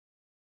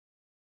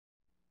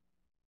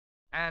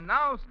And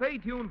now stay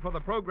tuned for the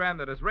program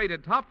that is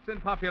rated tops in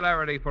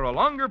popularity for a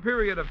longer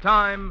period of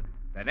time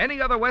than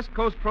any other West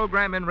Coast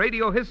program in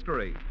radio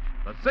history.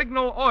 The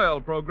Signal Oil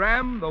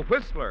program, The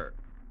Whistler.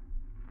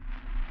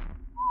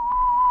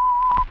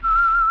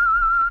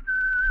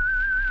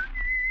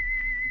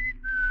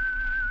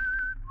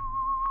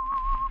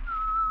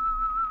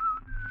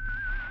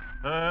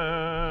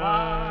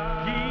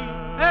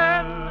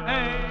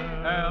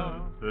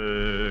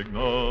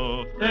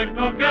 Signal.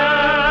 Signal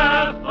gasoline.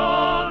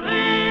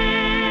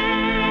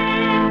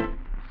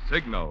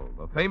 Signal,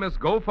 the famous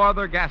Go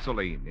Farther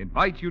gasoline,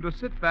 invites you to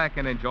sit back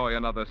and enjoy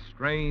another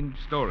strange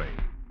story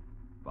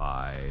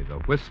by The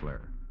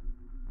Whistler.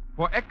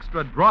 For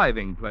extra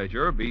driving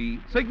pleasure, the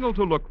signal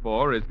to look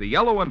for is the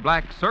yellow and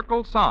black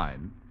circle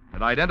sign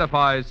that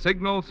identifies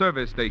Signal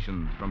service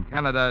stations from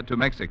Canada to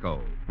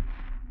Mexico.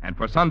 And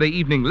for Sunday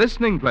evening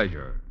listening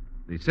pleasure,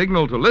 the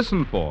signal to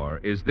listen for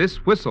is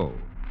this whistle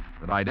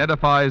that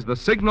identifies the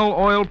Signal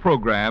Oil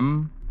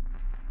program,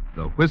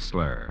 The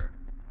Whistler.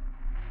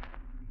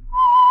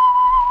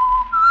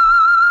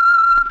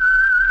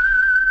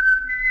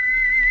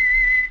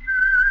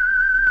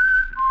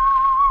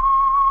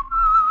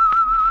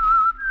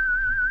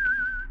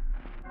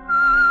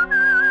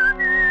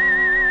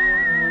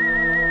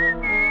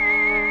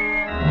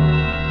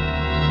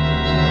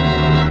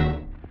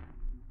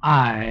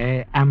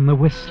 I am the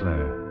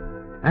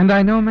Whistler, and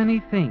I know many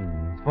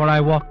things, for I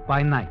walk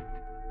by night.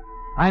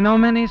 I know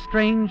many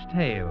strange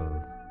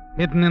tales,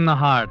 hidden in the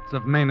hearts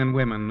of men and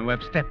women who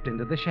have stepped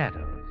into the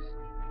shadows.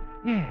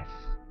 Yes,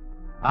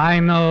 I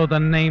know the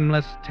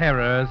nameless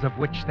terrors of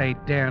which they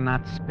dare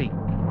not speak.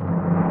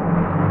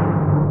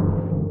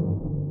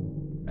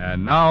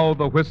 And now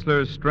the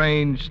Whistler's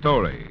strange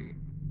story,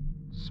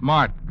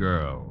 Smart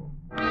Girl.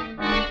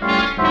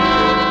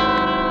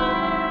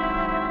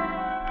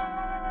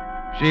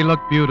 She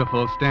looked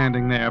beautiful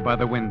standing there by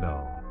the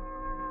window.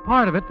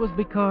 Part of it was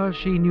because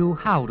she knew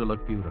how to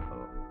look beautiful,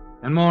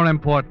 and more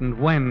important,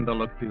 when to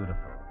look beautiful.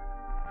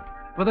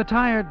 For the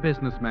tired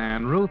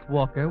businessman, Ruth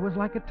Walker was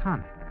like a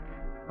tonic,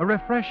 a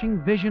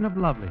refreshing vision of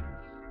loveliness.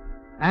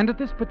 And at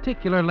this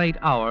particular late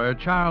hour,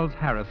 Charles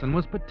Harrison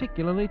was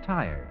particularly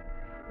tired,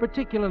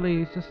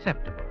 particularly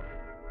susceptible.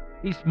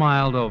 He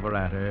smiled over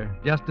at her,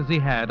 just as he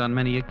had on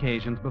many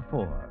occasions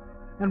before,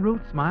 and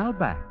Ruth smiled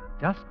back,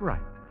 just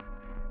right.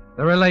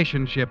 The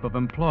relationship of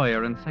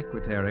employer and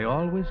secretary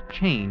always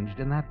changed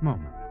in that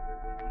moment.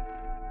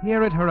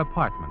 Here at her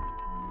apartment,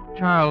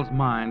 Charles'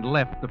 mind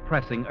left the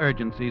pressing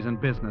urgencies in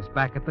business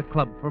back at the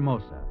Club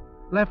Formosa,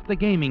 left the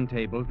gaming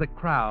tables, the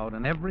crowd,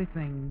 and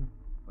everything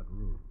but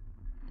Ruth.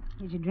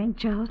 Here's your drink,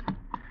 Charles.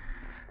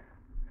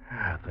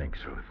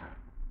 Thanks, Ruth.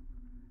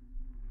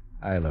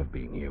 I love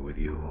being here with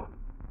you.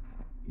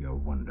 You're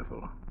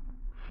wonderful.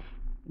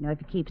 You know,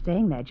 if you keep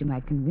saying that, you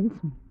might convince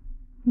me.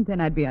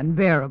 Then I'd be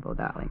unbearable,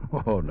 darling.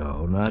 Oh,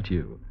 no, not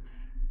you.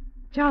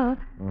 Charles.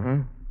 Uh-huh.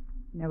 You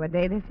know what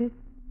day this is?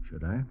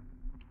 Should I?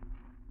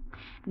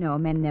 No,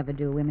 men never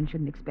do. Women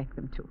shouldn't expect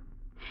them to.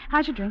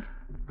 How's your drink?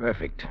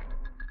 Perfect.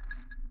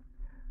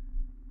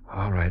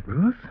 All right,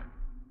 Ruth.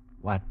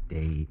 What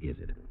day is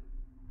it?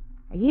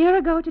 A year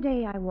ago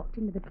today, I walked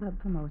into the Club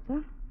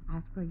Formosa,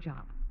 asked for a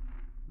job.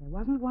 There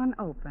wasn't one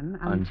open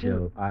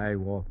until I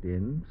walked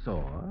in,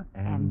 saw,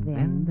 and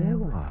then there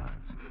was.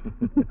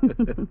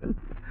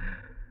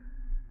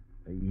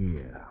 A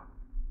year.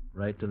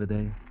 Right to the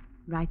day?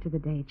 Right to the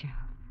day, Charles.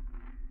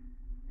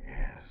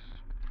 Yes.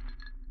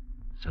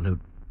 Salute.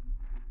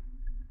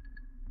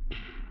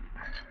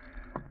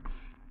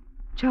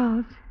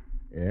 Charles.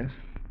 Yes?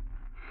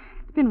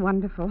 It's been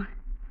wonderful.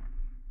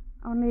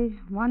 Only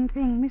one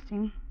thing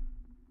missing.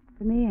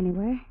 For me,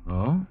 anyway.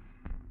 Oh?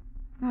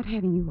 Not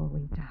having you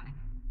always, darling.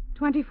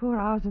 24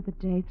 hours of the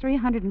day,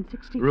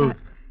 365... Ruth.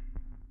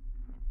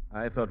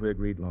 I thought we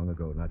agreed long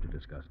ago not to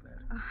discuss that.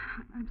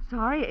 I'm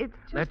sorry. It's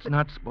just... Let's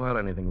not spoil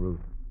anything,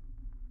 Ruth.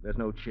 There's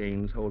no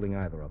chains holding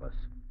either of us.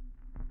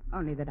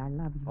 Only that I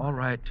love you. All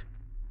right.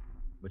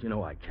 But you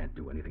know I can't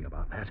do anything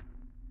about that.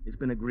 It's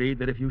been agreed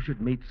that if you should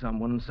meet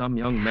someone, some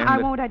young man... I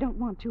won't. I don't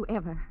want to,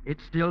 ever. It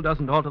still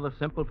doesn't alter the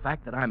simple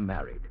fact that I'm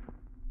married.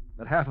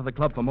 That half of the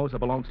Club Formosa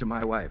belongs to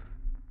my wife.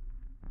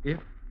 If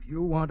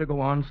you want to go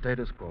on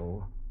status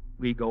quo,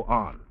 we go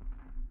on.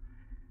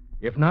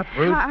 If not,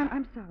 Ruth...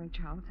 I'm sorry,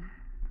 Charles.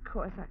 Of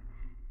course,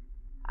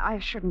 I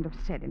shouldn't have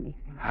said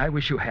anything. I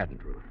wish you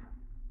hadn't, Ruth.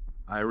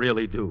 I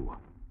really do.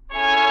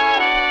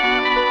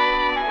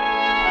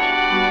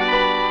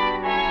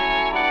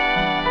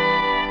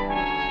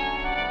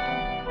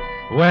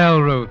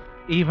 Well, Ruth,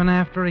 even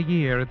after a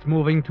year, it's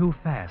moving too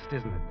fast,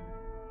 isn't it?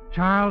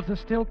 Charles is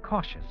still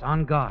cautious,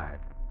 on guard.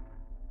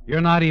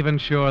 You're not even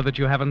sure that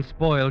you haven't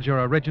spoiled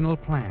your original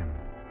plan.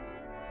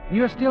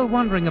 You're still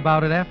wondering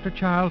about it after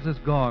Charles is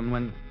gone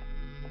when...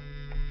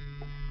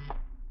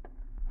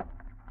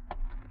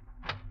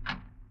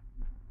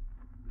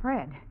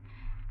 Fred,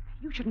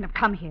 you shouldn't have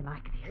come here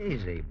like this.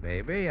 Easy,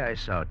 baby. I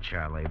saw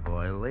Charlie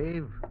Boy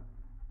leave.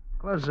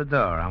 Close the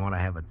door. I want to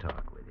have a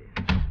talk with you.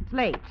 It's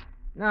late.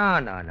 No.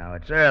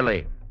 It's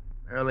early.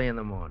 Early in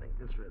the morning.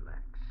 Just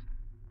relax.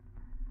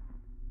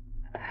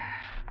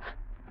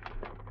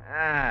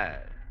 Ah,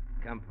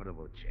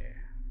 comfortable chair.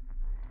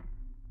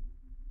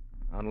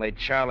 Only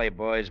Charlie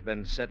boy's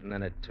been sitting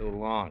in it too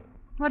long.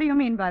 What do you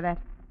mean by that?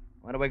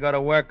 When do we go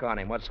to work on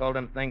him? What's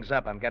holding things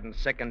up? I'm getting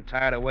sick and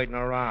tired of waiting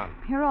around.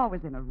 You're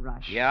always in a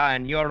rush. Yeah,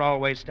 and you're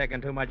always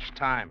taking too much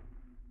time.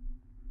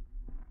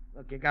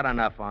 Look, you got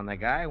enough on the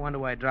guy. When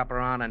do I drop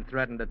around and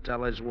threaten to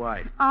tell his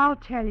wife? I'll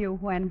tell you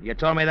when. You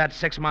told me that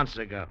 6 months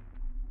ago.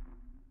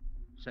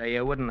 Say,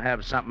 you wouldn't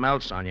have something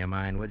else on your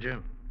mind, would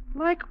you?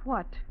 Like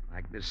what?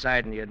 Like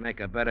deciding you'd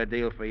make a better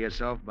deal for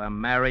yourself by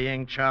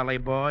marrying Charlie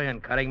Boy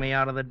and cutting me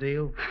out of the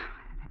deal?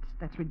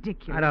 That's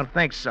ridiculous. I don't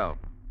think so.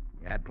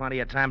 You had plenty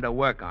of time to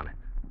work on it.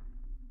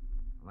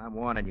 Well, I'm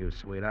warning you,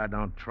 sweetheart,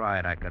 don't try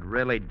it. I could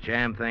really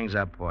jam things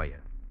up for you.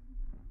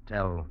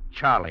 Tell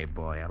Charlie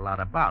Boy a lot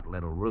about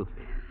little Ruthie.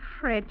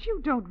 Fred,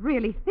 you don't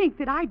really think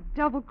that I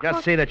double-crossed...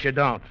 Just see that you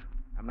don't.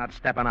 I'm not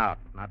stepping out.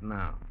 Not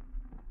now.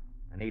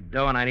 I need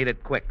dough, and I need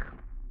it quick.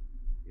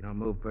 If you don't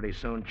move pretty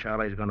soon,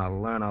 Charlie's going to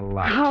learn a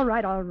lot. All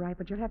right,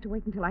 but you'll have to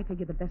wait until I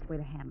figure the best way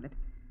to handle it.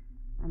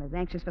 I'm as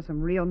anxious for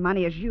some real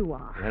money as you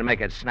are. Then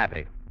make it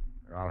snappy,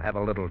 or I'll have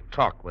a little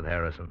talk with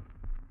Harrison.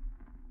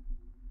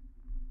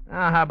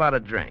 Now, how about a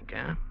drink,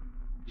 huh?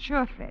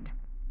 Sure, Fred.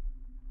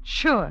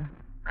 Sure.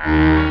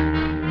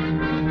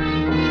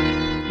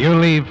 You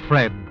leave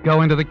Fred,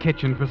 go into the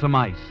kitchen for some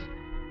ice.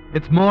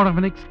 It's more of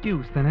an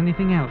excuse than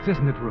anything else,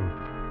 isn't it, Ruth?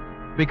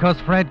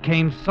 Because Fred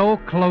came so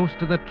close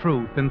to the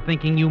truth in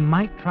thinking you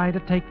might try to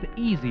take the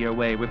easier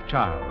way with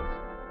Charles.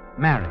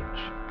 Marriage.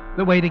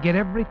 The way to get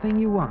everything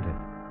you wanted.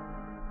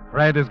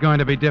 Fred is going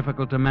to be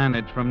difficult to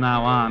manage from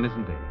now on,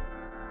 isn't he?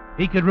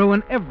 He could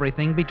ruin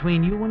everything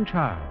between you and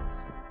Charles.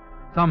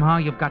 Somehow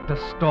you've got to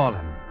stall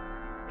him.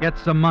 Get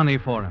some money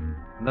for him.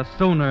 And the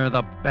sooner,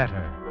 the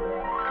better.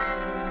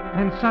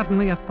 Then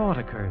suddenly a thought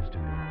occurs to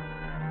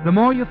you. The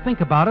more you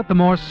think about it, the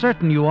more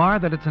certain you are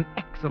that it's an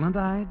excellent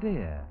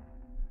idea.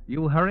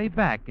 You hurry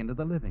back into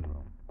the living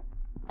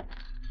room.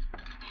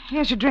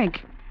 Here's your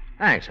drink.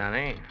 Thanks,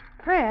 honey.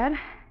 Fred,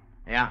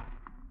 Yeah?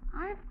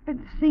 I've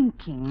been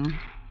thinking.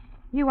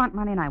 You want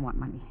money and I want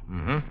money.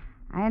 Mm-hmm.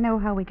 I know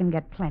how we can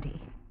get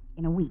plenty.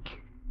 In a week.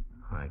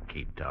 I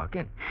keep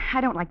talking.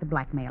 I don't like the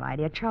blackmail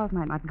idea. Charles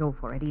might not go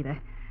for it either.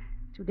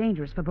 Too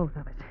dangerous for both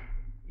of us.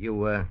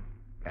 You,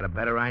 got a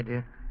better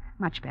idea?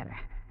 Much better.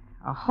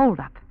 A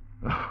hold-up.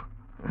 Oh,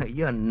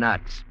 you're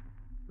nuts.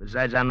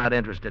 Besides, I'm not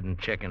interested in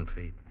chicken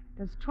feed.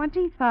 Does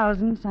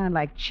 20,000 sound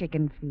like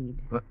chicken feed?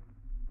 What?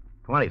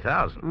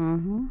 20,000?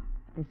 Mm-hmm.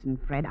 Listen,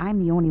 Fred,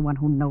 I'm the only one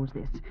who knows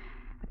this.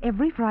 But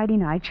every Friday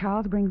night,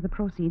 Charles brings the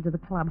proceeds of the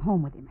club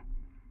home with him.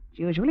 It's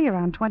usually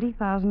around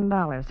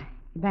 $20,000.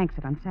 He banks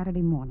it on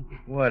Saturday morning.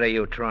 What are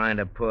you trying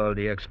to pull?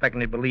 Do you expect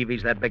me to believe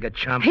he's that big a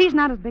chump? He's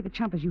not as big a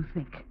chump as you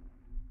think.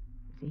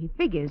 See, he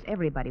figures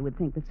everybody would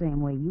think the same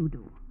way you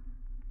do.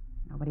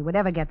 Nobody would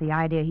ever get the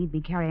idea he'd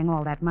be carrying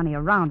all that money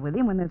around with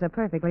him when there's a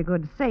perfectly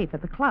good safe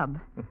at the club.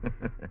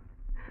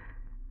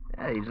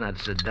 Yeah, he's not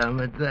so dumb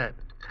at that.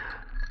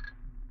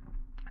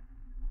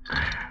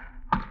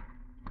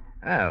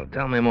 Well,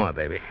 tell me more,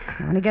 baby.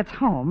 When he gets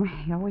home,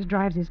 he always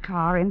drives his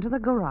car into the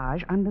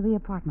garage under the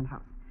apartment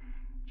house.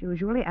 It's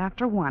usually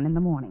after 1 in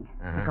the morning.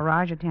 The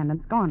garage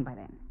attendant's gone by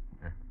then.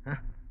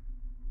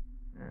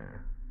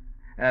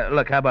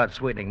 Look, how about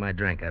sweetening my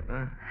drink up,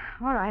 huh?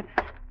 All right.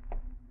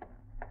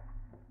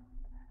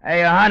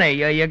 Hey, honey,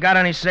 you got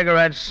any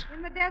cigarettes?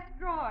 In the desk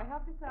drawer.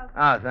 Help yourself.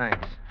 Oh,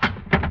 thanks.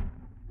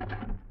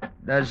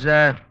 Does,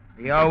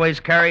 he always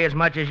carry as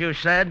much as you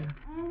said?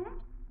 Mm-hmm.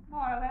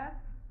 More or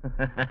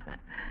less.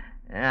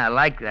 Yeah, I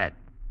like that.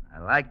 I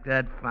like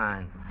that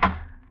fine.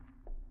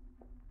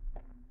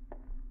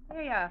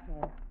 Here you are,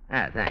 Fred.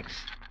 Ah, thanks.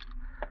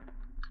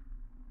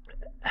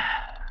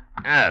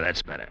 Ah,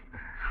 that's better.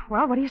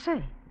 Well, what do you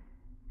say?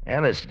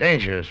 Well, it's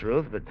dangerous,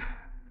 Ruth, but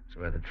it's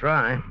worth a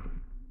try.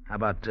 How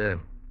about,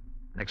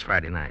 next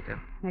Friday night, huh?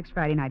 Next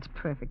Friday night's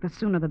perfect. The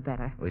sooner the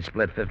better. We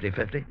split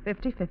 50-50?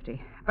 50-50.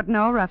 But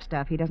no rough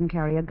stuff. He doesn't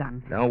carry a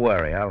gun. Don't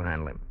worry, I'll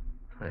handle him.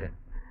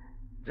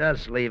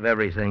 Just leave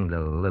everything to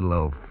little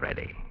old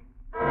Freddie.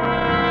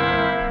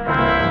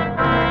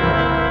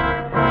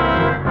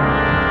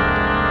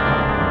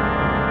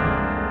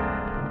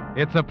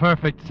 It's a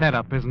perfect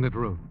setup, isn't it,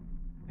 Ruth?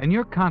 And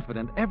you're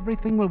confident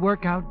everything will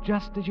work out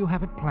just as you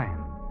have it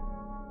planned.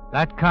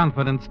 That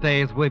confidence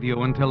stays with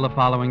you until the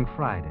following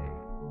Friday.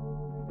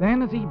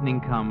 Then, as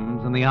evening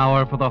comes and the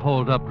hour for the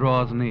hold-up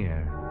draws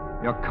near,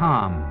 you're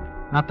calm,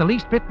 not the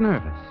least bit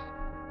nervous.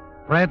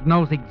 Fred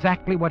knows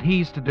exactly what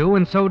he's to do,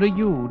 and so do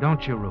you,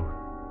 don't you, Ruth?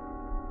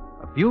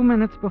 A few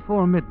minutes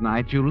before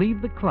midnight, you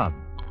leave the club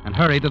and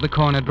hurry to the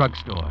corner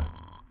drugstore.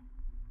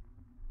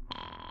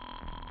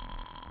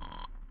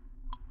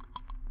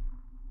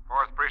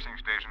 Fourth Precinct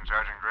Station,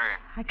 Sergeant Gray.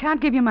 I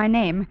can't give you my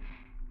name.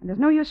 And there's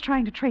no use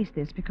trying to trace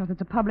this because it's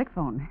a public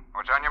phone.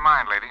 What's on your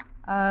mind, lady?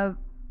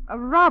 A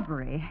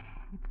robbery.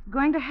 It's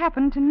going to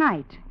happen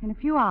tonight, in a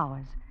few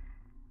hours.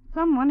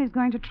 Someone is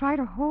going to try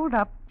to hold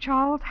up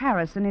Charles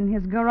Harrison in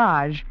his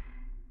garage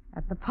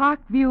at the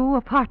Parkview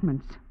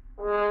Apartments.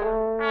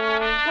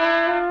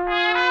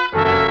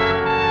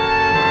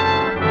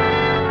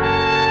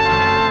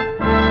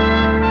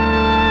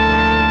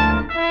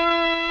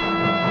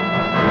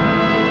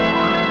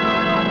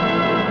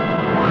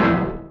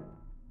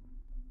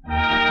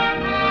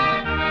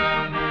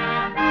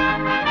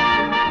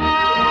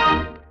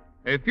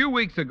 A few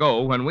weeks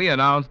ago, when we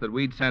announced that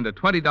we'd send a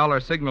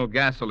 $20 Signal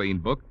gasoline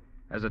book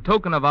as a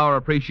token of our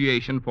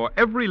appreciation for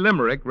every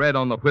limerick read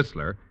on the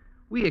Whistler,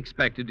 we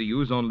expected to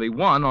use only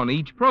one on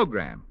each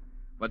program.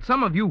 But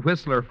some of you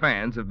Whistler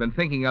fans have been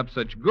thinking up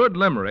such good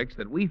limericks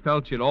that we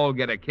felt you'd all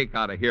get a kick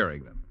out of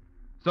hearing them.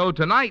 So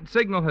tonight,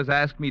 Signal has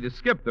asked me to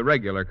skip the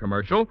regular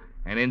commercial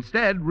and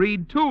instead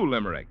read 2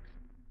 limericks.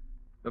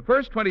 The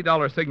first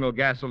 $20 Signal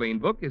gasoline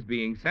book is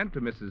being sent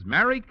to Mrs.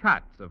 Mary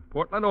Katz of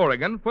Portland,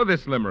 Oregon, for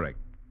this limerick.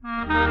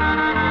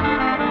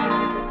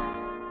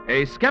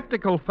 A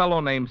skeptical fellow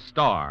named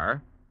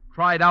Starr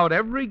tried out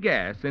every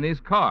gas in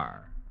his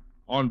car.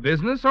 On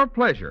business or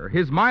pleasure,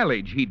 his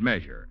mileage he'd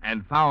measure,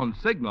 and found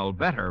Signal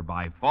better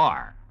by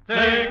far.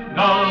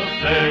 Signal,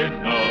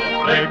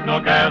 signal, signal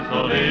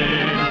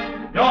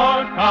gasoline.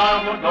 Your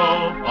car will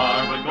go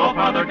far with Go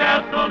Farther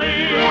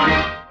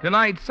gasoline.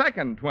 Tonight's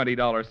second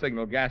 $20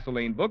 Signal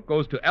gasoline book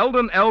goes to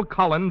Eldon L.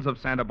 Collins of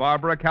Santa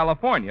Barbara,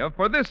 California,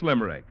 for this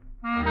limerick.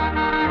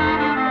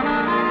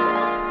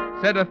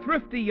 Said a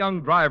thrifty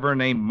young driver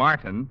named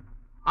Martin,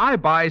 I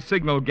buy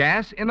Signal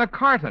gas in a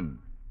carton.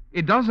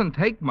 It doesn't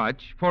take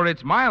much, for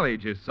its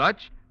mileage is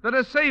such that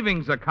a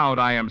savings account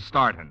I am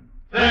starting.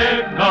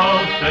 Signal,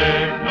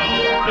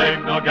 signal,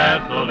 signal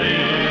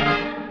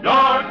gasoline.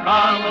 Your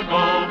car will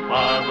go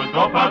far with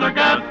Go Farther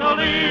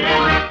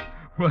gasoline.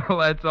 Well,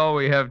 that's all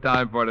we have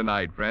time for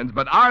tonight, friends,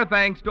 but our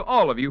thanks to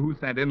all of you who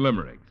sent in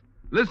limericks.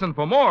 Listen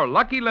for more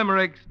Lucky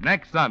Limericks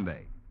next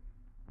Sunday.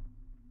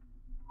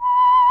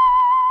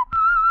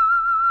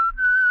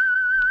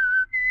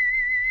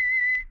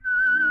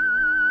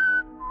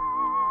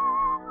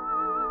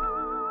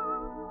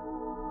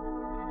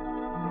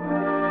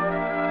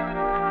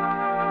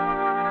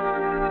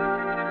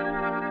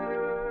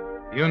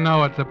 You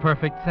know it's a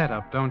perfect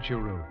setup, don't you,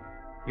 Ruth?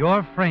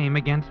 Your frame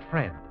against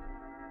Fred.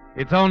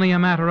 It's only a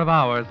matter of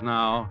hours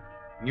now,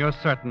 and you're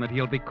certain that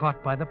he'll be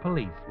caught by the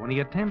police when he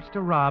attempts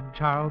to rob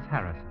Charles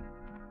Harrison.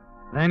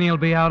 Then he'll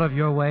be out of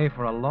your way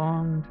for a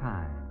long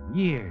time,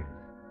 years.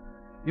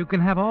 You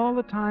can have all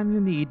the time you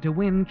need to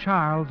win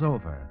Charles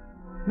over,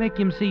 make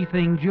him see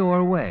things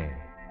your way.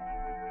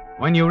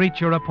 When you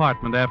reach your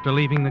apartment after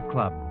leaving the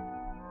club,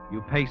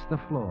 you pace the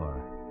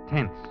floor,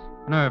 tense,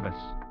 nervous,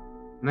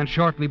 and then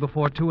shortly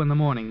before 2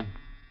 a.m,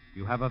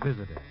 you have a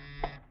visitor.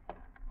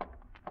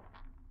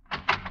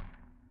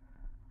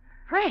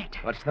 Fred.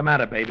 What's the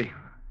matter, baby?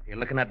 You're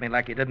looking at me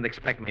like you didn't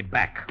expect me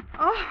back.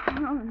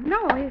 Oh,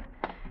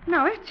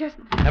 no, it's just...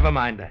 Never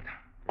mind that.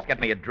 Just get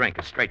me a drink,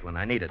 a straight one.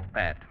 I need it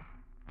bad.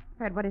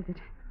 Fred, what is it?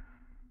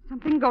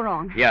 Something go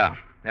wrong? Yeah,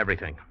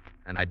 everything.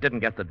 And I didn't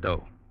get the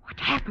dough. What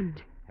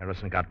happened?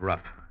 Harrison got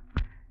rough.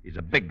 He's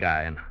a big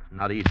guy and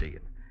not easy.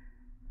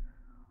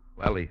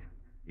 Well,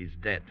 he's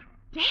dead.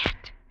 Dead?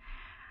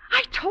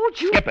 I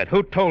told you... Skip it.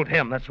 Who told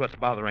him? That's what's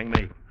bothering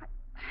me.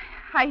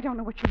 I don't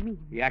know what you mean.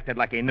 He acted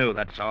like he knew,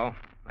 that's all.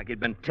 Like he'd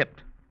been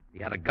tipped. He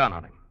had a gun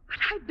on him. But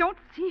I don't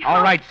see how...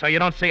 All right, so you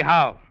don't see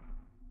how.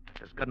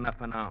 It's good enough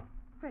for now.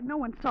 Fred, no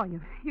one saw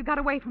you. You got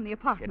away from the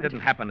apartment. It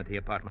didn't happen at the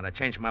apartment. I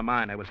changed my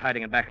mind. I was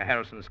hiding in back of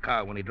Harrison's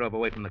car when he drove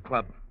away from the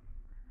club.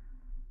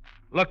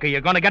 Look, are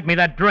you going to get me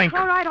that drink?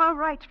 All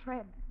right,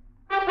 Fred.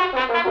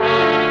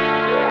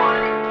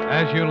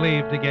 As you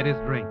leave to get his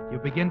drink, you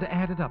begin to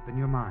add it up in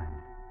your mind.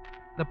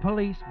 The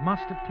police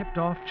must have tipped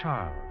off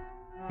Charles,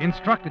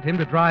 instructed him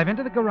to drive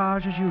into the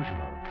garage as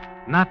usual,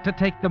 not to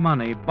take the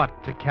money,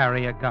 but to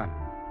carry a gun.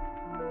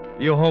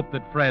 You hope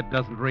that Fred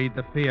doesn't read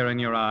the fear in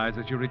your eyes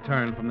as you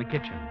return from the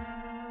kitchen.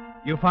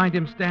 You find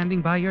him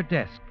standing by your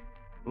desk,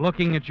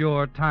 looking at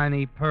your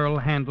tiny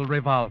pearl-handled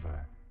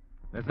revolver.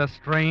 There's a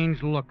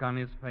strange look on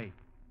his face.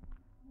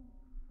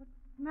 What's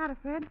the matter,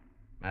 Fred?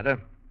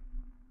 Matter?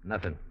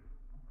 Nothing.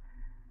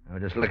 I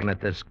was just looking at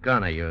this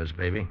gun of yours,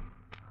 baby.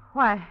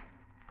 Why?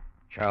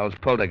 Charles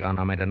pulled a gun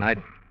on me tonight.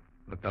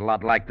 Looked a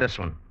lot like this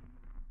one.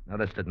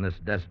 Noticed it in this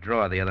desk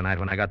drawer the other night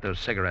when I got those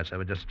cigarettes. I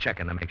was just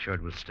checking to make sure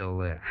it was still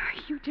there.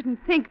 You didn't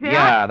think that...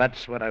 Yeah,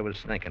 that's what I was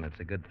thinking. It's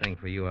a good thing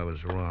for you I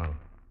was wrong.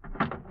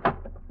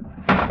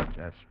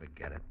 Just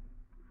forget it.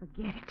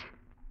 Forget it.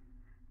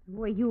 The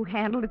way you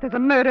handled it, there's a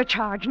murder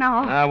charge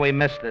now. Ah, we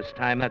missed this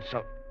time, that's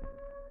so...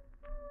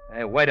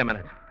 Hey, wait a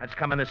minute. That's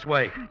coming this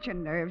way. Not your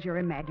nerves, you're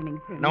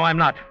imagining things. No, I'm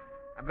not.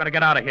 I'm going to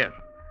get out of here.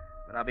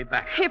 But I'll be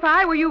back. If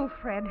I were you,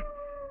 Fred,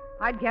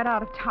 I'd get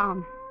out of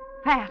town.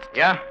 Fast.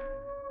 Yeah?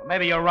 Well,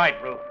 maybe you're right,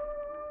 Ruth.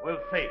 We'll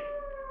see.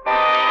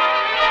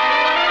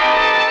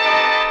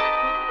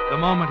 The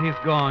moment he's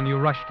gone, you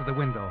rush to the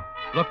window,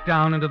 look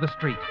down into the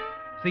street,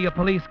 see a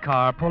police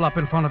car pull up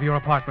in front of your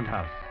apartment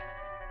house.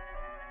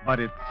 But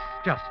it's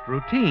just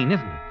routine,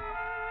 isn't it?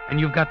 And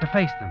you've got to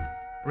face them,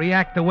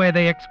 react the way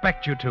they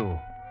expect you to.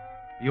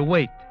 You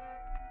wait.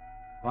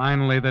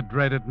 Finally, the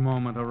dreaded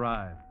moment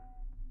arrives.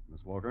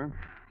 Miss Walker?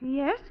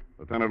 Yes?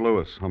 Lieutenant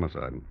Lewis,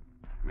 homicide.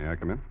 May I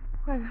come in?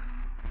 Well,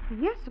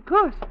 yes, of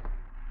course.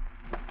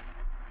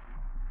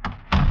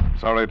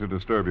 Sorry to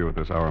disturb you at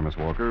this hour, Miss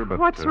Walker, but...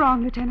 What's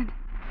wrong, Lieutenant?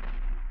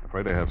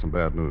 Afraid I have some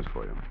bad news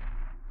for you.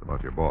 It's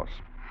about your boss.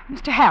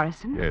 Mr.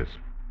 Harrison? Yes.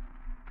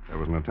 There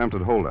was an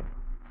attempted holdup.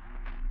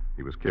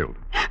 He was killed.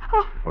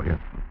 Oh. Oh, here.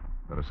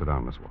 Better sit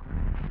down, Miss Walker.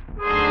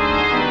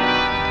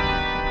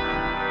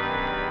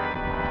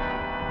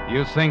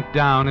 You sink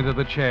down into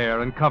the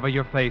chair and cover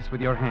your face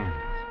with your hands.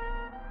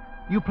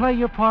 You play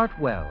your part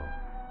well.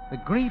 The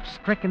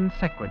grief-stricken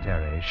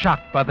secretary,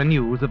 shocked by the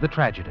news of the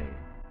tragedy.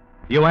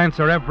 You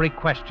answer every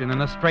question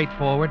in a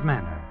straightforward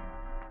manner.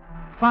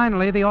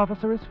 Finally, the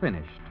officer is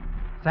finished,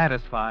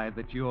 satisfied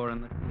that you're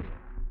in the clear.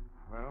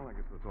 Well, I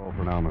guess that's all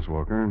for now, Miss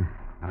Walker.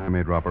 I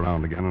may drop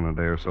around again in a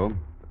day or so.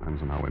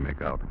 Depends on how we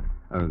make out.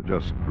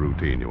 Just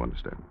routine, you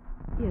understand.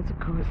 Yes, of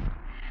course.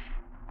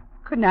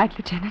 Good night,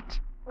 Lieutenant.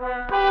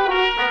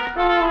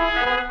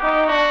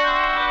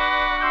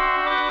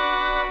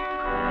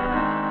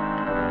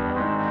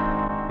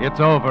 It's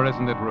over,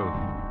 isn't it, Ruth?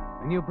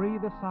 And you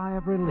breathe a sigh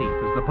of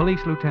relief as the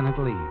police lieutenant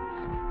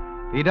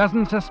leaves. He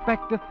doesn't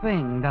suspect a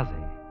thing, does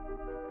he?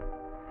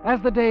 As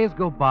the days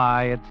go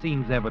by, it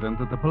seems evident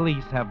that the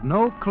police have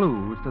no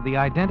clues to the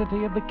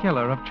identity of the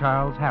killer of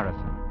Charles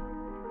Harrison,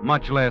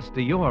 much less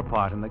to your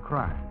part in the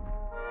crime.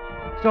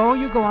 So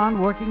you go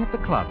on working at the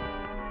club.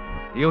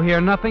 You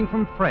hear nothing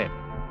from Fred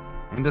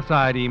and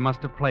decide he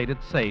must have played it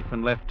safe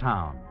and left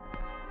town.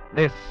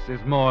 This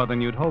is more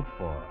than you'd hoped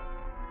for.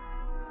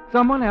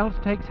 Someone else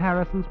takes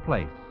Harrison's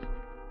place,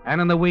 and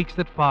in the weeks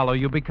that follow,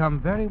 you become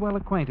very well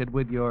acquainted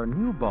with your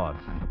new boss,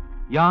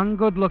 young,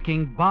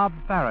 good-looking Bob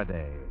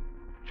Faraday,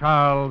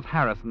 Charles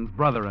Harrison's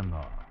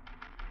brother-in-law.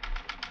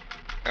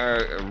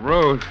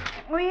 Ruth,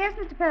 Oh, yes,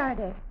 Mr.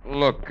 Faraday.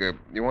 look,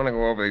 you want to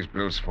go over these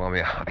bills for me?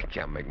 I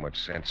can't make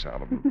much sense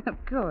out of them.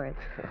 Of course.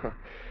 I'm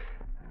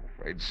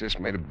afraid Sis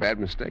made a bad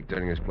mistake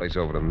turning this place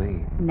over to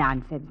me.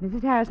 Nonsense.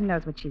 Mrs. Harrison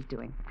knows what she's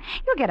doing.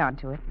 You'll get on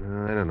to it.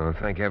 I don't know.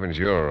 Thank heavens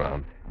you're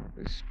around.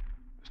 This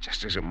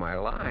just isn't my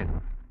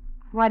line.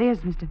 What is,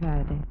 Mr.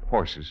 Faraday?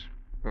 Horses.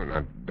 Oh,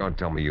 now, don't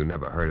tell me you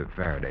never heard of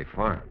Faraday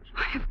Farms.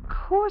 Why, of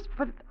course,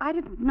 but I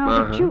didn't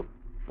know that you...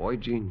 Boy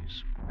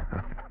genius.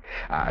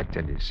 I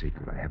tell you a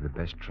secret. I have the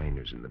best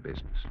trainers in the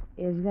business.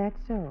 Is that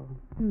so?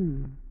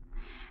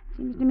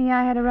 Seems to me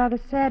I had a rather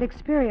sad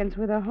experience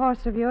with a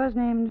horse of yours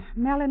named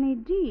Melanie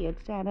D. at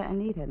Santa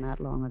Anita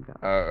not long ago.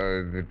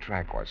 The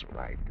track wasn't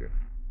right.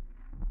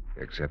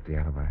 Accept the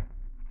alibi?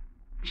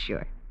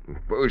 Sure.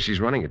 Well, she's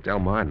running at Del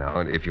Mar now,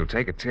 and if you'll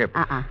take a tip...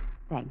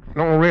 Thanks.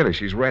 No, really,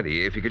 she's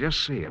ready. If you could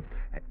just see her.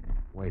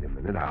 Wait a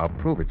minute. I'll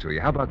prove it to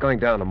you. How about going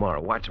down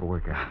tomorrow? Watch her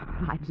work out.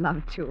 I'd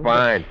love to.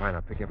 Fine.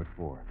 I'll pick you up at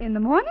 4. In the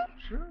morning?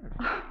 Sure.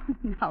 Oh,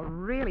 now,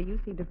 really, you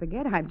seem to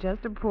forget I'm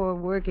just a poor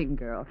working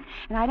girl,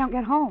 and I don't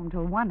get home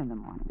till 1 in the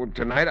morning. Well,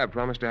 tonight I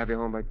promised to have you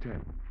home by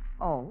 10.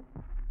 Oh?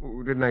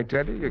 Well, didn't I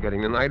tell you? You're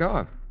getting the night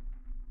off.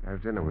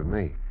 Have dinner with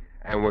me.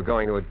 And we're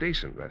going to a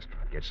decent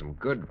restaurant. Get some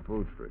good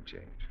food for a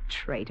change.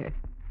 Traitor.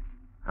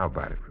 How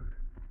about it, Ruth?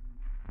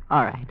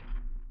 All right.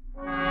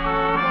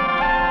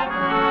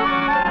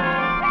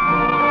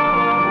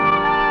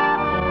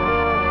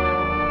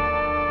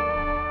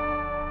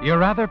 You're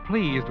rather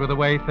pleased with the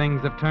way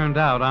things have turned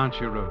out,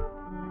 aren't you, Ruth?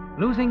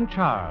 Losing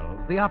Charles,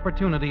 the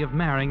opportunity of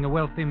marrying a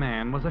wealthy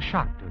man, was a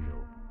shock to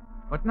you.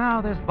 But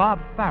now there's Bob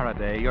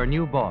Faraday, your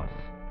new boss.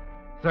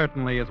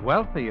 Certainly as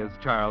wealthy as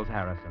Charles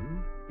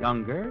Harrison,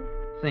 younger,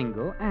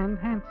 single, and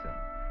handsome.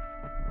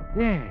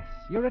 Yes,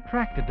 you're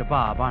attracted to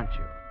Bob, aren't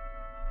you?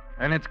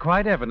 And it's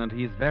quite evident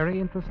he's very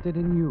interested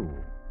in you.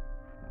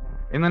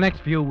 In the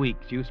next few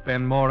weeks, you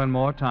spend more and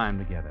more time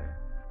together.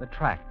 The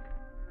track,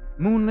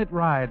 moonlit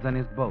rides on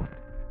his boat,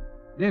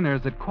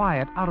 dinners at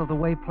quiet,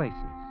 out-of-the-way places.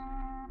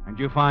 And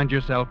you find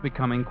yourself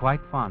becoming quite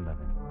fond of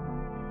him.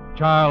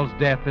 Charles'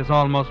 death is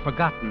almost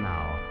forgotten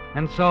now,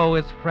 and so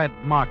is Fred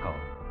Markle.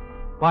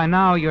 By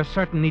now, you're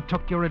certain he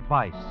took your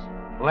advice,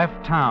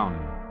 left town,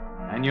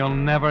 and you'll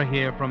never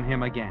hear from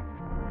him again.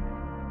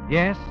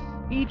 Yes,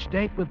 each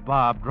date with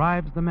Bob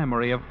drives the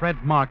memory of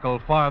Fred Markle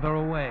farther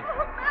away.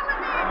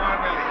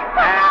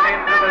 And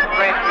into the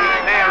stretch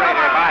is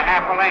narrated by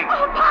half a length.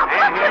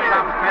 And here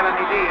comes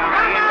Melanie D. on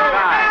the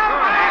inside.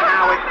 And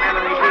now it's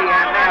Melanie D.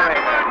 and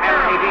narrator.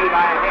 Melanie D.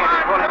 by a head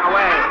pulling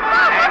away.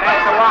 And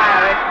at the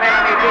wire, it's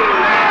Melanie D.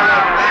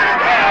 narrator and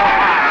Del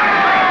Mar.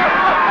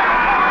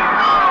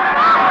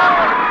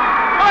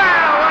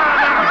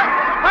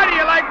 How do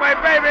you like my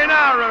baby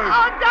now, Ruth?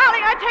 Oh,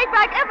 darling, I take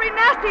back every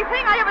nasty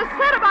thing I ever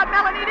said about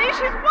Melanie D.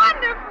 She's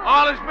wonderful.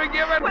 All is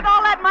forgiven? With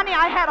all that money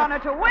I had on her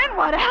to win,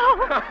 what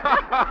else?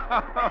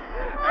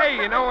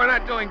 Hey, you know, we're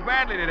not doing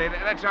badly today.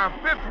 That's our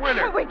 5th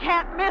winner. We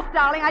can't miss,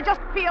 darling. I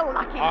just feel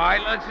lucky. All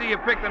right, let's see you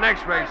pick the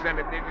next race, then.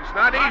 It's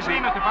not easy.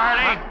 Mr.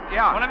 Faraday.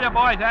 Yeah. One of your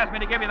boys asked me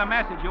to give you the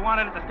message you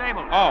wanted at the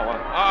stable. Oh, well,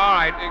 all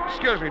right.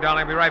 Excuse me,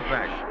 darling. I'll be right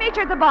back. Meet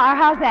you at the bar.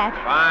 How's that?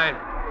 Fine.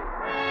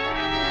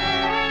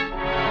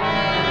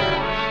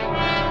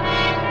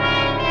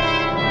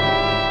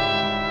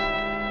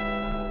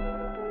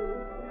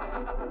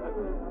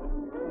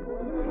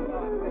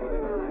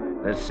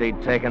 This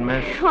seat taken,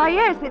 miss? Why,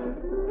 yes, it...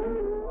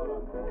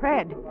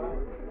 Fred.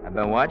 I've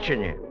been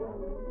watching you.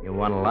 You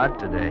won a lot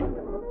today.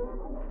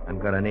 I'm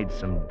gonna need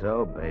some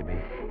dough, baby.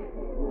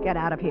 Get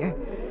out of here.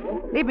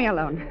 Leave me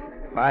alone.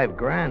 $5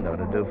 grand ought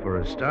to do for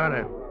a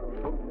starter.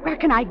 Where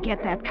can I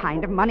get that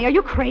kind of money? Are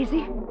you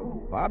crazy?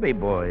 Bobby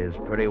boy is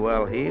pretty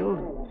well healed.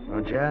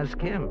 Don't you ask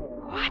him?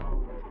 What?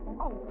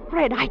 Oh,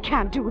 Fred, I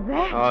can't do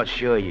that. Oh,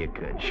 sure you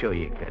could. Sure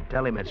you could.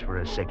 Tell him it's for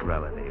a sick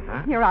relative,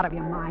 huh? You're out of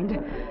your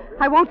mind.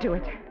 I won't do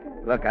it.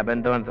 Look, I've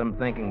been doing some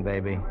thinking,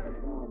 baby.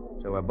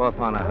 So we're both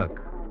on a hook.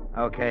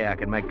 Okay, I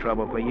can make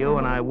trouble for you,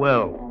 and I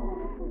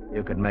will.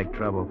 You could make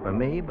trouble for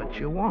me, but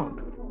you won't.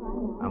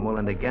 I'm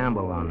willing to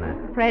gamble on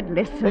that. Fred,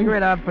 listen. Figure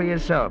it out for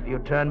yourself. You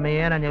turn me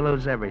in and you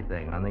lose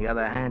everything. On the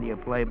other hand, you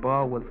play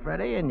ball with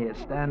Freddie and you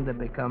stand to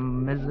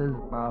become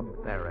Mrs. Bob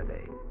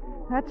Faraday.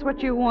 That's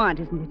what you want,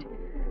 isn't it?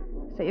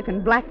 So you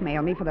can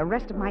blackmail me for the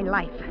rest of my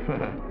life.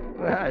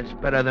 Well, it's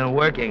better than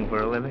working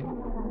for a living.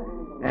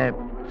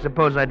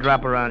 Suppose I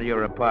drop around to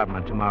your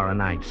apartment tomorrow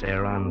night, say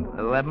around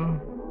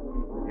 11?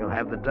 You'll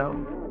have the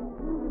dough?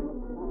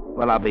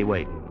 Well, I'll be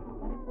waiting.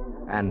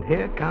 And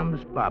here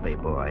comes Bobby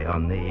boy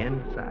on the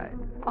inside.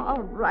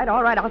 All right,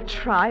 I'll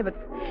try, but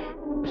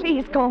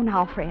please go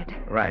now, Fred.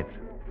 Right.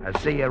 I'll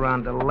see you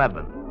around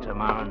 11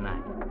 tomorrow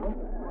night.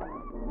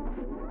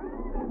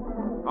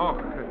 Oh,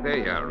 there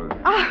you are, Ruth.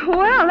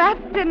 Well,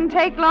 that didn't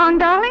take long,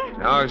 darling.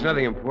 No, it's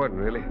nothing important,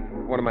 really.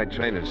 One of my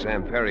trainers,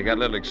 Sam Perry, got a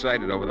little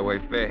excited over the way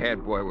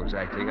Fair-Haired Boy was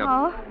acting up.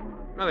 Oh?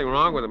 Nothing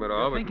wrong with him at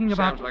all, You're but thinking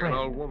sounds about like Fred. an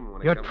old woman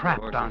when it You're comes to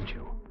trapped, horses. aren't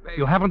you?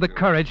 You haven't the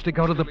courage to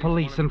go to the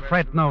police, and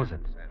Fred knows it.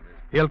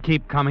 He'll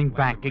keep coming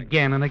back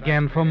again and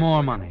again for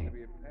more money.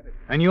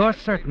 And you're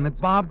certain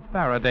that Bob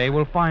Faraday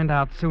will find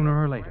out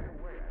sooner or later.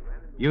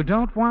 You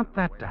don't want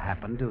that to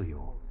happen, do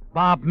you?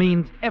 Bob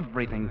means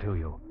everything to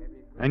you.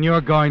 And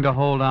you're going to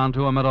hold on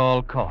to him at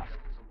all costs.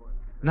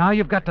 Now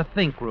you've got to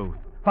think, Ruth.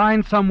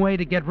 Find some way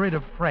to get rid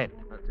of Fred.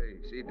 I'll tell you,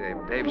 see, Dave,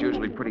 Dave's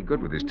usually pretty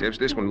good with his tips.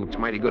 This one looks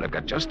mighty good. I've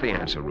got just the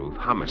answer, Ruth.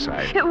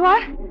 Homicide.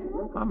 What?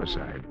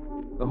 Homicide.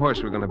 The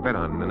horse we're going to bet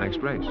on in the next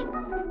race.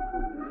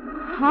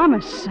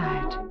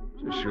 Homicide.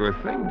 It's a sure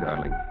thing,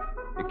 darling.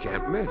 You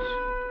can't miss.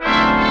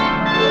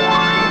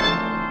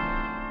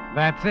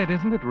 That's it,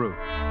 isn't it, Ruth?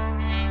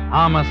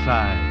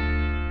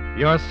 Homicide.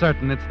 You're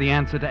certain it's the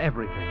answer to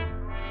everything.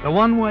 The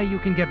one way you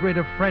can get rid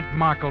of Fred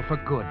Markle for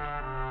good.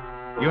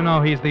 You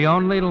know he's the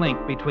only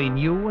link between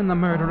you and the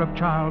murder of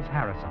Charles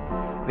Harrison.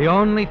 The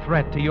only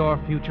threat to your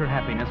future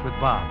happiness with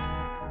Bob.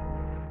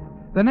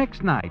 The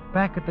next night,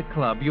 back at the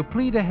club, you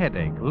plead a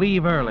headache,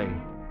 leave early,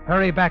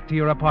 hurry back to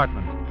your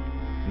apartment.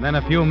 And then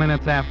a few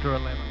minutes after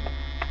 11...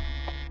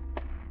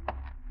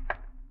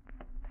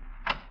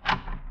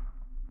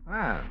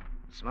 Wow,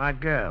 smart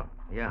girl.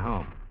 You're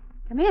home.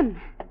 Come in.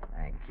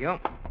 Thank you.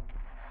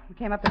 You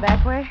came up the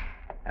back way?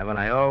 Haven't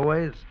I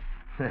always?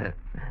 Don't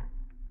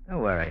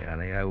worry,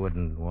 honey. I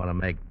wouldn't want to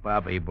make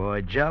Bobby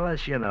boy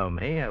jealous. You know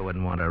me. I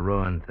wouldn't want to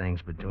ruin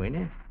things between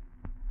you.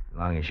 As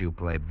long as you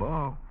play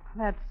ball.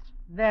 That's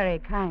very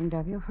kind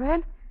of you,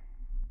 Fred.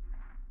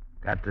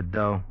 Got the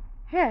dough?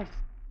 Yes.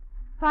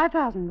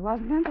 5,000,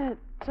 wasn't it?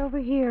 It's over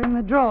here in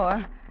the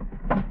drawer.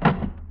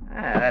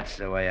 That's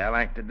the way I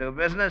like to do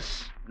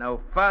business. No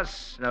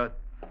fuss, no...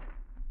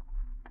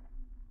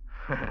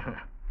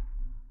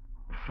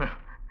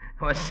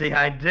 What's the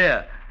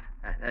idea?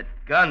 That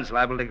gun's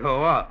liable to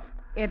go off.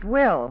 It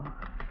will,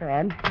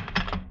 Fred.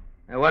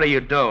 Now, what are you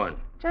doing?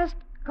 Just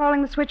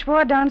calling the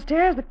switchboard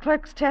downstairs. The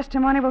clerk's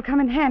testimony will come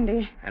in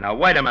handy. And now,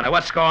 wait a minute.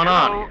 What's going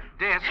on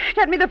here? Des.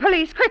 Get me the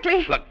police,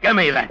 quickly. Look, give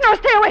me that. No,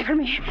 stay away from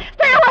me.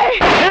 Stay away!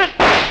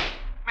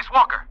 Miss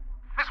Walker.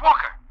 Miss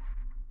Walker.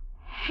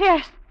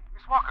 Yes.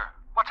 Miss Walker,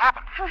 what's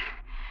happened?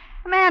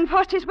 A man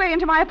forced his way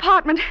into my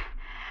apartment.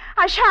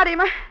 I shot him.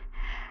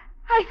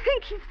 I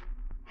think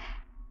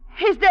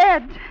he's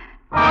dead.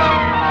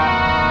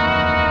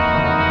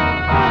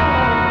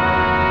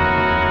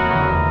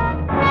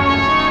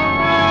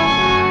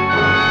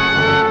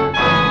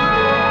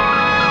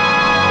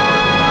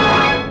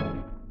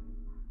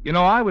 You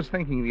know, I was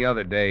thinking the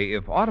other day,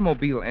 if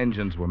automobile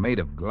engines were made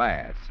of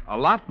glass, a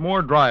lot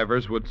more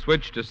drivers would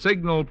switch to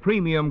Signal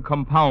Premium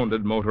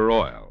Compounded Motor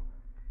Oil.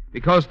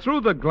 Because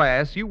through the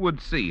glass, you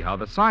would see how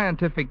the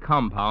scientific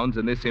compounds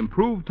in this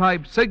improved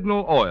type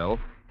Signal oil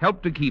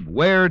help to keep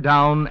wear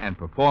down and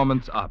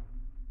performance up.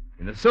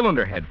 In the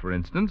cylinder head, for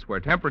instance, where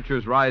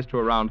temperatures rise to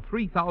around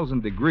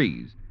 3,000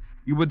 degrees,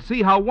 you would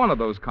see how one of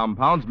those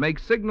compounds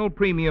makes Signal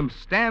Premium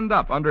stand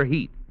up under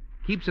heat,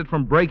 keeps it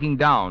from breaking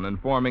down and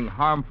forming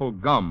harmful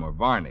gum or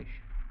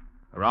varnish.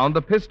 Around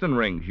the piston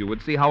rings, you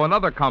would see how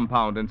another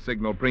compound in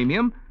Signal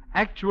Premium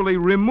actually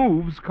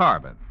removes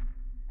carbon.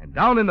 And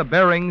down in the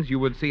bearings, you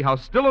would see how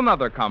still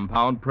another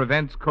compound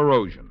prevents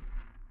corrosion.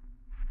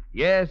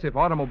 Yes, if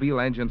automobile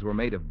engines were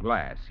made of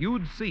glass,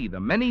 you'd see the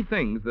many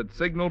things that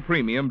Signal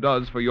Premium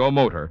does for your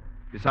motor,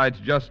 besides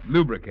just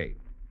lubricate.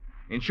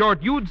 In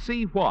short, you'd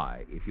see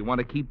why, if you want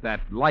to keep that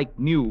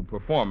like-new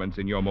performance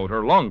in your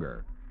motor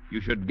longer,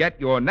 you should get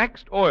your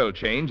next oil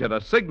change at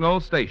a Signal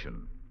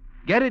station.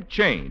 Get it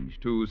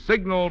changed to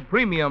Signal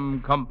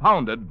Premium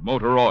Compounded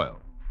Motor Oil.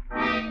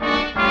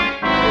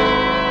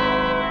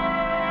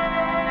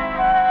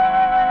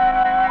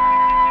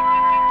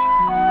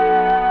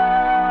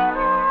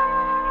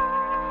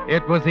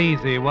 It was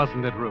easy,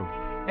 wasn't it, Ruth?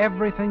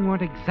 Everything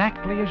went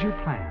exactly as you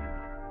planned.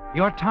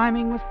 Your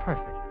timing was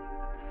perfect,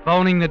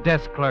 phoning the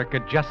desk clerk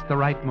at just the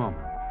right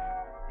moment.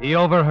 He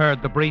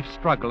overheard the brief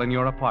struggle in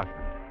your apartment,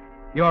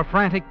 your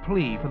frantic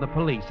plea for the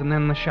police, and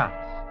then the shots.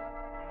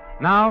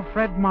 Now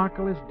Fred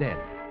Markle is dead,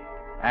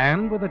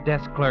 and with a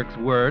desk clerk's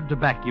word to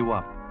back you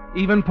up,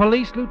 even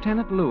Police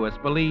Lieutenant Lewis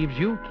believes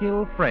you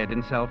killed Fred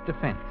in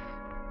self-defense.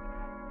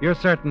 You're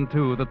certain,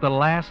 too, that the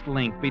last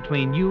link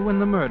between you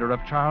and the murder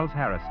of Charles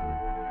Harrison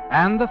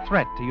and the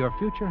threat to your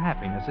future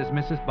happiness is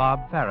Mrs.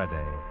 Bob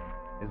Faraday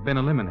has been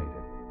eliminated.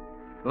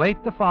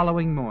 Late the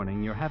following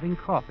morning, you're having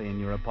coffee in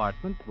your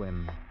apartment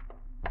when...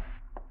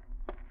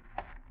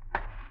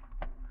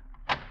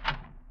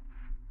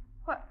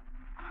 What?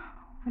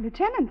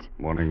 Lieutenant.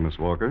 Morning, Miss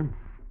Walker.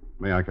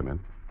 May I come in?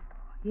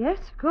 Yes,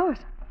 of course.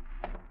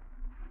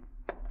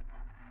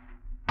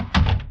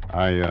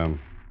 I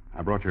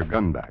brought your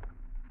gun back.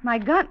 My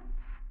gun?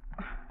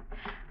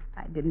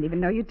 I didn't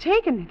even know you'd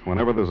taken it.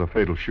 Whenever there's a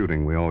fatal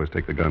shooting, we always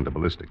take the gun to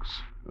ballistics.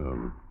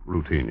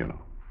 Routine, you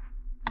know.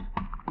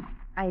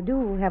 I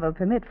do have a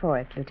permit for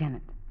it,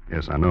 Lieutenant.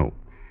 Yes, I know.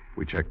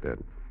 We checked that.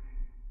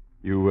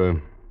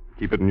 You,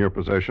 keep it in your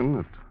possession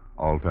at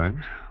all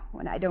times?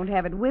 When I don't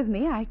have it with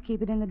me, I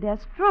keep it in the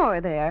desk drawer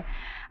there.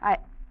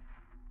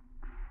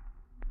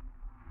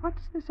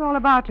 What's this all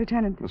about,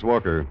 Lieutenant? Miss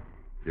Walker,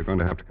 you're going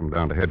to have to come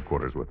down to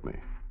headquarters with me.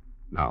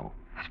 Now.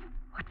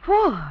 What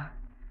for?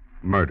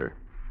 Murder.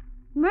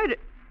 Murder?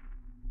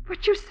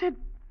 But you said...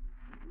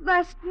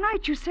 Last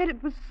night you said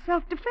it was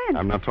self-defense.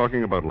 I'm not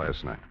talking about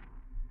last night.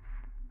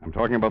 I'm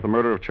talking about the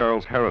murder of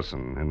Charles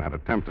Harrison in that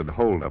attempted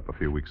holdup a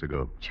few weeks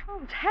ago.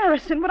 Charles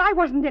Harrison? But I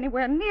wasn't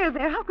anywhere near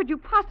there. How could you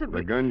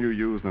possibly... The gun you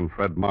used on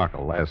Fred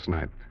Markle last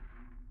night,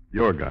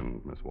 your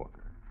gun, Miss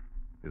Walker,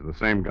 is the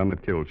same gun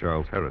that killed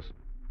Charles Harrison.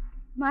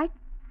 My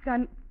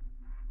gun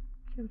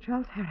killed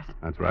Charles Harrison?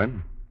 That's right.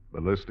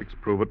 Ballistics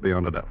prove it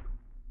beyond a doubt.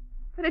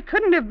 But it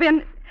couldn't have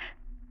been...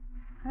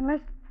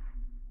 Unless...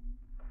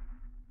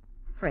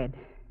 Fred.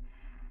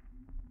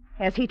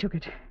 As he took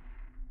it.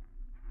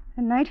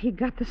 The night he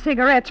got the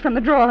cigarettes from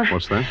the drawer.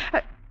 What's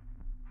that?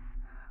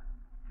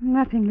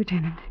 Nothing,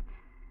 Lieutenant.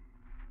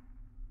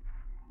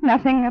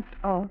 Nothing at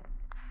all.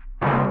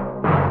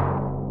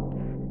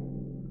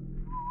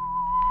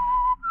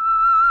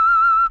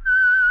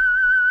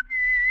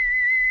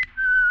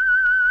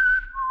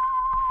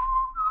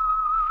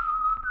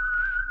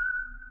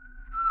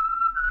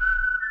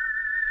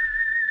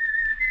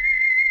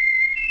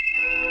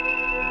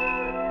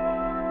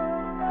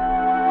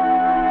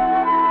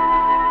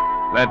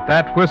 Let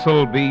that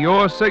whistle be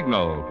your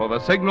signal for the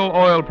Signal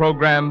Oil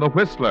program, The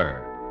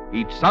Whistler,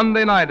 each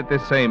Sunday night at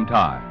this same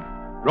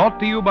time. Brought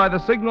to you by the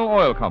Signal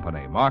Oil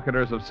Company,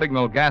 marketers of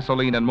Signal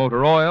gasoline and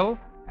motor oil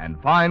and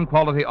fine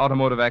quality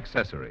automotive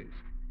accessories.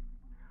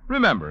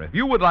 Remember, if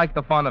you would like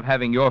the fun of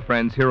having your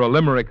friends hear a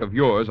limerick of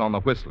yours on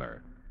The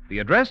Whistler, the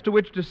address to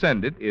which to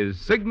send it is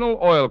Signal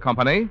Oil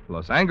Company,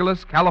 Los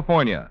Angeles,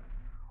 California.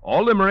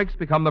 All limericks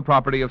become the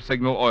property of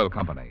Signal Oil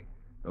Company.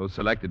 Those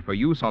selected for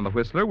use on The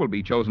Whistler will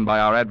be chosen by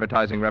our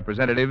advertising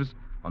representatives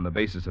on the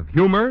basis of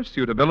humor,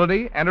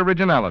 suitability, and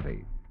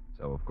originality.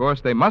 So, of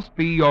course, they must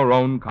be your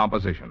own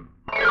composition.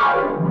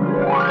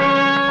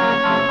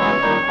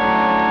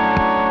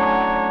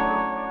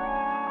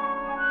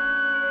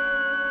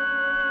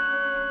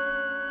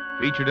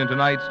 Featured in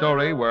tonight's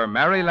story were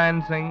Mary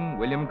Lansing,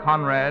 William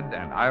Conrad,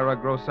 and Ira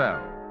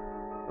Grossell.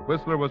 The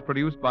Whistler was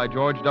produced by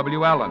George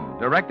W. Allen,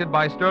 directed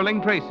by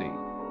Sterling Tracy,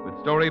 with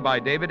story by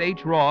David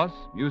H. Ross,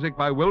 music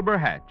by Wilbur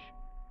Hatch,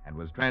 and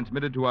was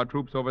transmitted to our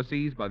troops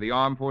overseas by the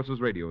Armed Forces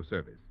Radio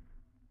Service.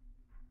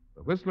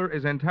 The Whistler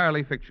is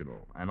entirely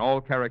fictional, and all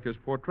characters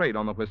portrayed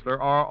on The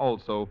Whistler are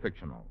also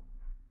fictional.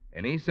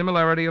 Any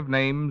similarity of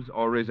names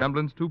or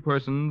resemblance to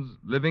persons,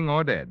 living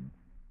or dead,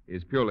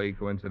 is purely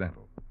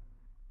coincidental.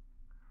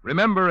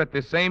 Remember, at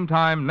this same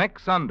time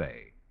next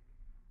Sunday,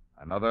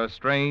 another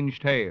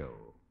strange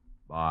tale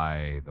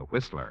by The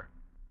Whistler.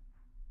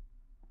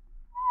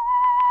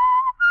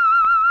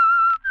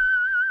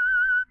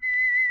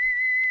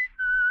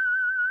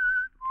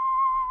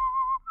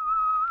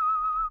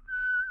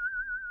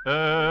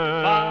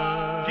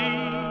 S-G-N-A-L.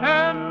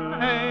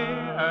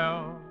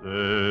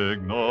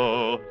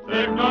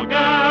 Signal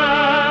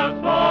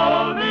gasoline.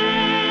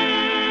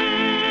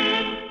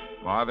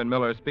 Marvin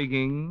Miller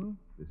speaking.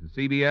 This is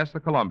CBS,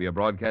 the Columbia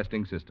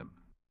Broadcasting System.